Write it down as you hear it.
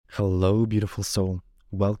Hello, beautiful soul.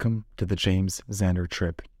 Welcome to the James Xander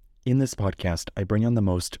trip. In this podcast, I bring on the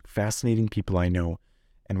most fascinating people I know,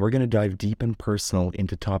 and we're going to dive deep and personal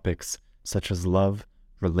into topics such as love,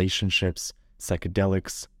 relationships,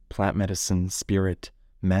 psychedelics, plant medicine, spirit,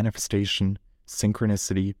 manifestation,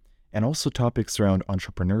 synchronicity, and also topics around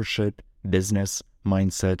entrepreneurship, business,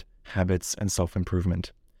 mindset, habits, and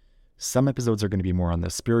self-improvement. Some episodes are going to be more on the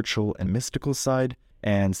spiritual and mystical side,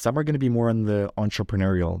 and some are going to be more on the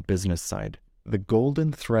entrepreneurial business side. The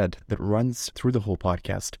golden thread that runs through the whole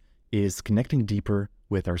podcast is connecting deeper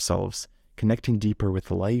with ourselves, connecting deeper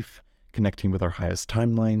with life, connecting with our highest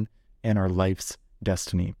timeline and our life's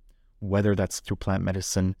destiny, whether that's through plant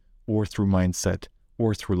medicine or through mindset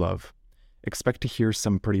or through love. Expect to hear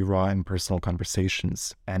some pretty raw and personal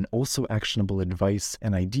conversations and also actionable advice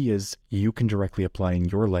and ideas you can directly apply in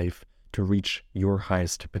your life to reach your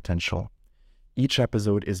highest potential. Each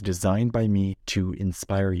episode is designed by me to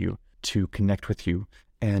inspire you, to connect with you,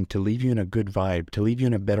 and to leave you in a good vibe, to leave you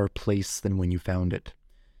in a better place than when you found it.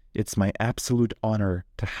 It's my absolute honor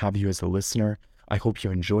to have you as a listener. I hope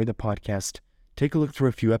you enjoy the podcast. Take a look through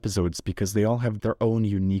a few episodes because they all have their own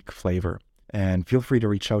unique flavor. And feel free to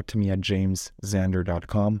reach out to me at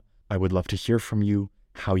jamesxander.com. I would love to hear from you,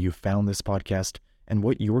 how you found this podcast, and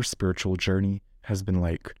what your spiritual journey has been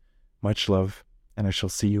like. Much love, and I shall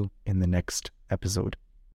see you in the next episode.